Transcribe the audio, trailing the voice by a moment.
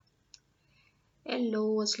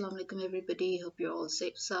Hello, Assalamu alaikum everybody. Hope you're all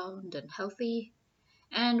safe, sound, and healthy.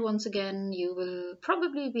 And once again, you will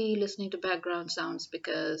probably be listening to background sounds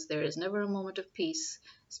because there is never a moment of peace,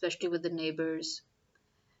 especially with the neighbors.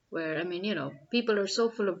 Where, people are so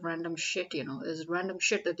full of random shit. There's random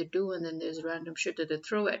shit that they do, and then there's random shit that they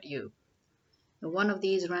throw at you. And one of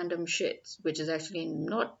these random shits, which is actually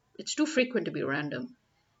not, it's too frequent to be random,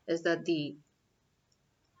 is that the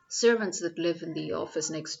servants that live in the office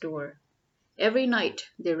next door, every night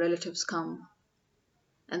their relatives come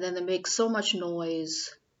and then they make so much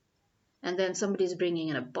noise, and then somebody's bringing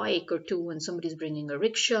in a bike or two, and somebody's bringing a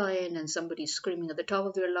rickshaw in, and somebody's screaming at the top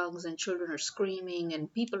of their lungs, and children are screaming, and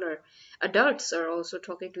adults are also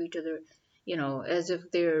talking to each other, as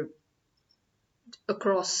if they're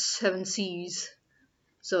across seven seas.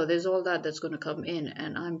 So there's all that's going to come in,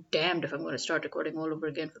 and I'm damned if I'm going to start recording all over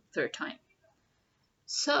again for the third time.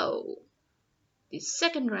 So the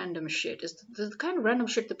second random shit is the kind of random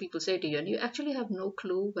shit that people say to you, and you actually have no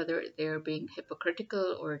clue whether they're being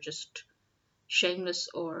hypocritical or just shameless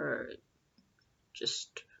or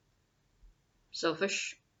just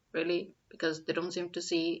selfish, really, because they don't seem to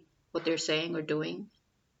see what they're saying or doing.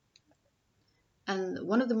 And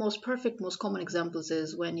one of the most perfect, most common examples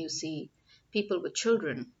is when you see people with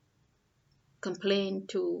children complain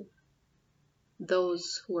to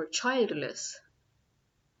those who are childless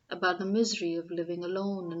about the misery of living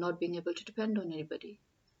alone and not being able to depend on anybody.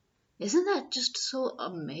 Isn't that just so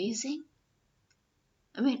amazing?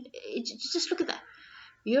 Just look at that.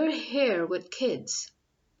 You're here with kids,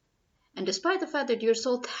 and despite the fact that you're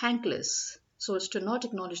so thankless so as to not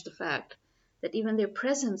acknowledge the fact that even their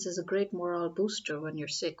presence is a great morale booster when you're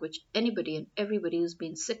sick, which anybody and everybody who's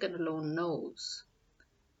been sick and alone knows,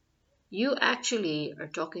 you actually are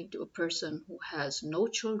talking to a person who has no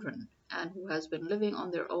children and who has been living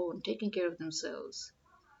on their own, taking care of themselves,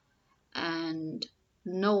 and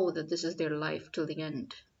know that this is their life till the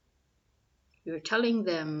end. You're telling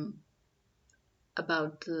them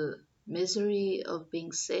about the misery of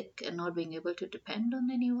being sick and not being able to depend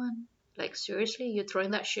on anyone. Like, seriously, you're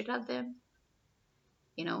throwing that shit at them?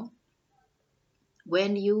 You know?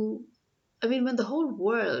 When when the whole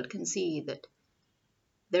world can see that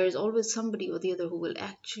there is always somebody or the other who will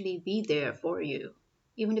actually be there for you,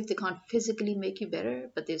 even if they can't physically make you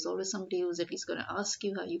better, but there's always somebody who's at least going to ask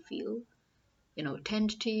you how you feel,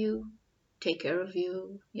 tend to you, take care of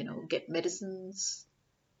you, get medicines,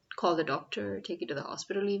 call the doctor, take you to the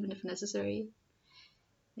hospital even if necessary.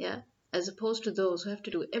 Yeah, as opposed to those who have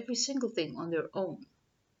to do every single thing on their own.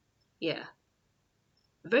 Yeah,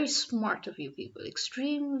 very smart of you people,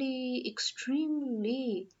 extremely,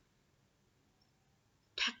 extremely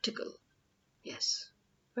tactical. Yes,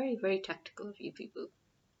 very, very tactical of you people.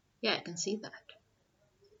 Yeah, I can see that.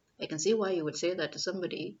 I can see why you would say that to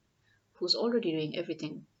somebody who's already doing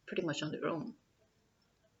everything pretty much on their own.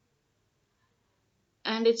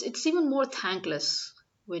 And it's even more thankless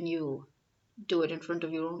when you do it in front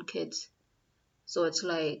of your own kids. So it's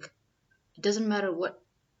like it doesn't matter what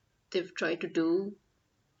they've tried to do,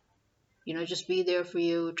 just be there for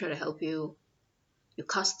you, try to help you. You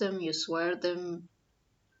cuss them, you swear at them,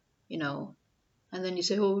 you know, and then you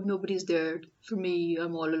say, oh, nobody's there for me,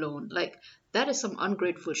 I'm all alone. Like, that is some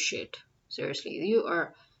ungrateful shit. Seriously, you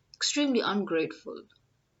are extremely ungrateful.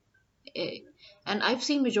 Eh. And I've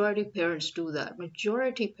seen majority parents do that.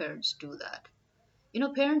 Majority parents do that.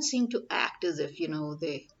 Parents seem to act as if,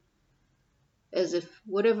 as if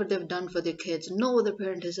whatever they've done for their kids, no other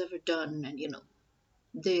parent has ever done, and,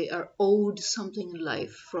 they are owed something in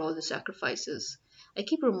life for all the sacrifices. I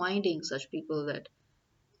keep reminding such people that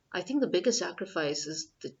I think the biggest sacrifice is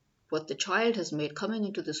what the child has made coming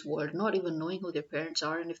into this world, not even knowing who their parents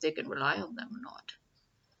are and if they can rely on them or not.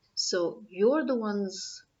 So you're the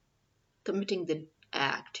ones committing the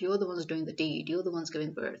act, you're the ones doing the deed, you're the ones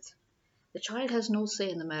giving birth. The child has no say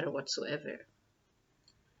in the matter whatsoever.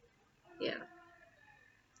 Yeah.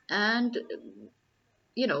 And,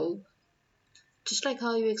 you know, just like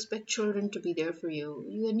how you expect children to be there for you,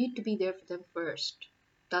 you need to be there for them first.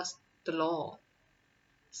 That's the law.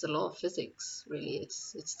 It's the law of physics, really.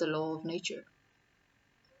 It's the law of nature.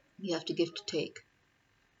 You have to give to take.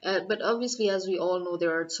 But obviously, as we all know,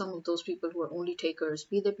 there are some of those people who are only takers,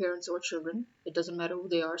 be they parents or children. It doesn't matter who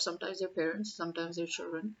they are. Sometimes they're parents, sometimes they're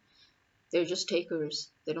children. They're just takers.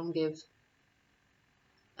 They don't give.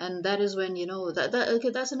 And that is when, okay,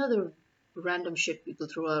 that's another random shit people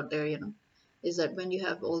throw out there, is that when you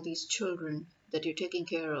have all these children that you're taking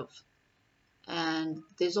care of, and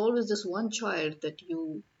there's always this one child that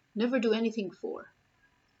you never do anything for,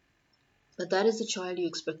 but that is the child you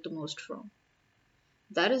expect the most from.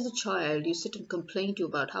 That is the child you sit and complain to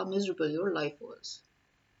about how miserable your life was.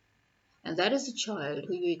 And that is the child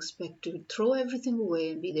who you expect to throw everything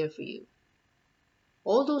away and be there for you.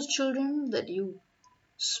 All those children that you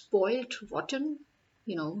spoilt rotten,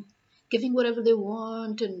 you know, giving whatever they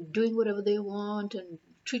want and doing whatever they want and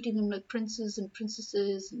treating them like princes and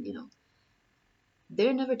princesses, and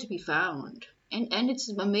they're never to be found. And it's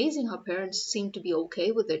amazing how parents seem to be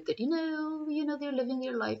okay with it, that they're living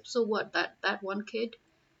their life. So what? That one kid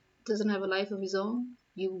doesn't have a life of his own.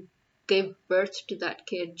 You gave birth to that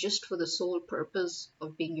kid just for the sole purpose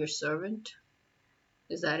of being your servant.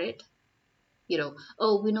 Is that it?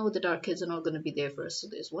 Oh, we know that our kids are not going to be there for us, so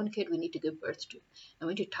there's one kid we need to give birth to. And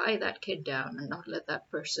we need to tie that kid down and not let that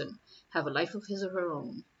person have a life of his or her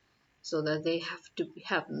own, so that they have to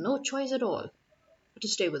have no choice at all to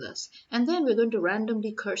stay with us. And then we're going to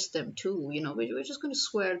randomly curse them too. We're just going to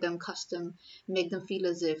swear them, cuss them, make them feel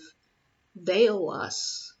as if they owe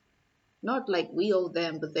us. Not like we owe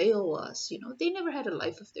them, but they owe us. They never had a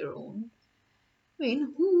life of their own. I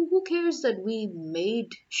mean, who cares that we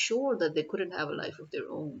made sure that they couldn't have a life of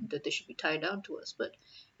their own, that they should be tied down to us? But,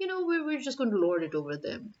 we're just going to lord it over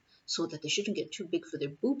them so that they shouldn't get too big for their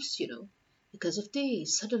boobs. Because if they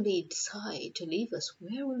suddenly decide to leave us,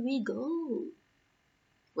 where will we go?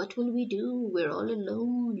 What will we do? We're all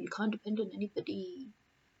alone. You can't depend on anybody.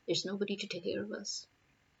 There's nobody to take care of us.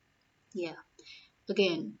 Yeah.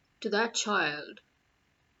 Again, to that child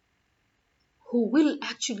who will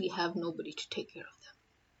actually have nobody to take care of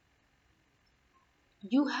them.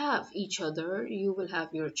 You have each other, you will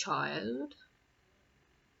have your child,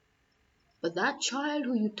 but that child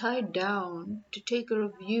who you tied down to take care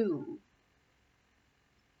of you,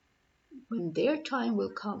 when their time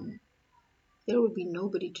will come, there will be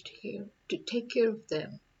nobody to take care of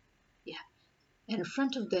them. Yeah. And in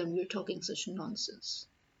front of them, you're talking such nonsense.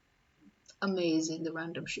 Amazing the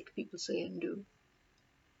random shit people say and do.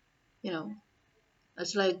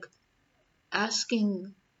 It's like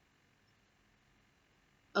asking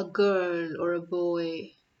a girl or a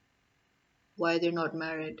boy why they're not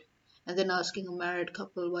married, and then asking a married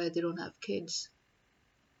couple why they don't have kids.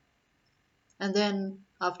 And then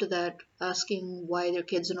after that, asking why their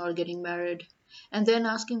kids are not getting married, and then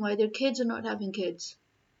asking why their kids are not having kids.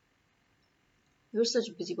 You're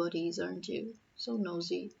such busybodies, aren't you? So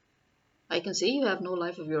nosy. I can see you have no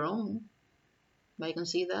life of your own. I can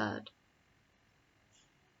see that.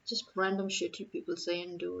 Just random shit you people say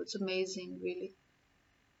and do. It's amazing, really.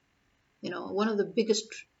 One of the biggest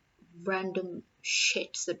random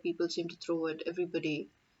shits that people seem to throw at everybody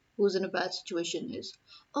who's in a bad situation is,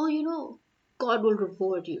 oh, God will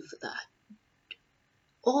reward you for that.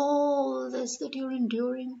 All this that you're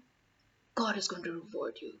enduring, God is going to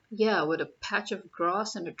reward you. Yeah, with a patch of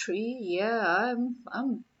grass and a tree. Yeah,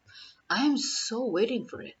 I'm so waiting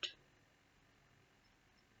for it.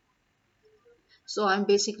 So I'm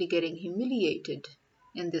basically getting humiliated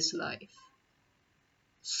in this life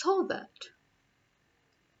so that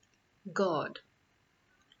God,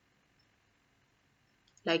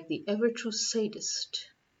 like the ever true sadist,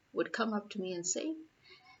 would come up to me and say,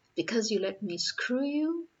 because you let me screw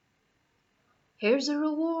you, here's a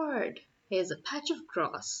reward. Here's a patch of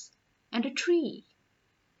grass and a tree.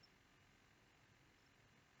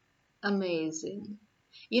 Amazing.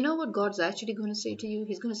 You know what God's actually going to say to you?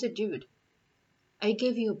 He's going to say, dude, I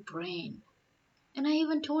gave you a brain. And I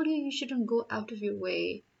even told you you shouldn't go out of your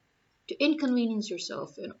way to inconvenience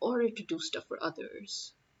yourself in order to do stuff for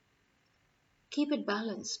others. Keep it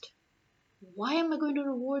balanced. Why am I going to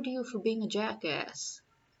reward you for being a jackass?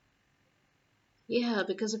 Yeah,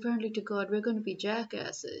 because apparently to God we're going to be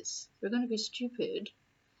jackasses. We're going to be stupid.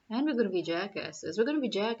 And we're going to be jackasses. We're going to be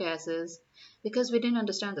jackasses because we didn't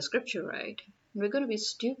understand the scripture right. We're going to be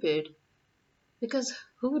stupid because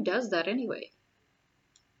who does that anyway?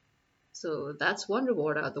 So that's one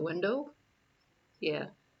reward out the window. Yeah.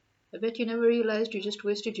 I bet you never realized you just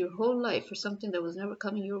wasted your whole life for something that was never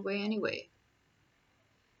coming your way anyway.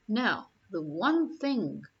 Now, the one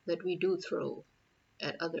thing that we do throw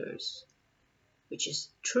at others, which is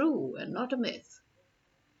true and not a myth,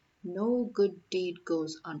 no good deed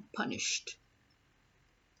goes unpunished.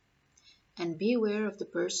 And be aware of the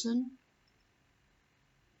person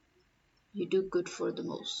you do good for the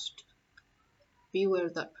most. Be aware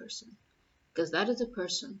of that person, because that is the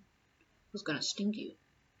person who's going to sting you.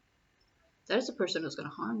 That is the person who's going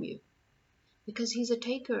to harm you, because he's a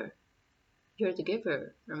taker. You're the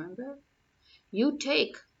giver, remember? You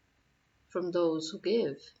take from those who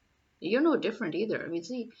give. You're no different either. I mean,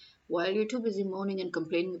 see, while you're too busy moaning and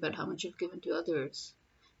complaining about how much you've given to others,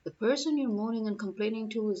 the person you're moaning and complaining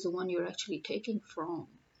to is the one you're actually taking from.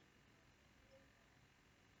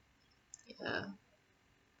 Uh,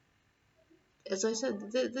 as I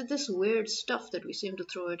said, this weird stuff that we seem to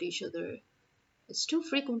throw at each other, it's too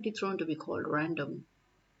frequently thrown to be called random.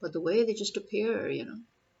 But the way they just appear,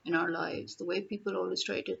 in our lives, the way people always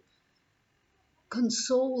try to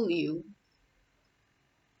console you.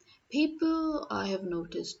 People, I have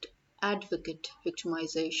noticed, advocate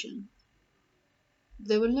victimization.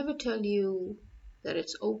 They will never tell you that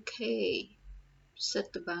it's okay to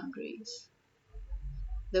set the boundaries.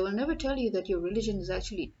 They will never tell you that your religion is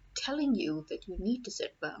actually telling you that you need to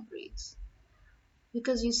set boundaries.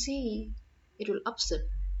 Because you see, it will upset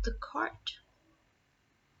the cart.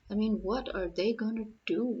 I mean, what are they going to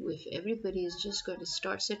do if everybody is just going to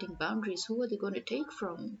start setting boundaries? Who are they going to take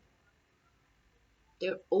from?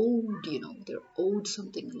 They're owed, they're owed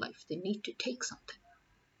something in life. They need to take something.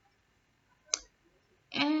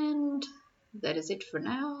 And that is it for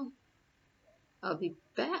now. I'll be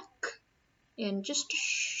back in just a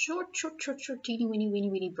short, teeny,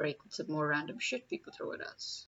 weeny, break with some more random shit people throw at us.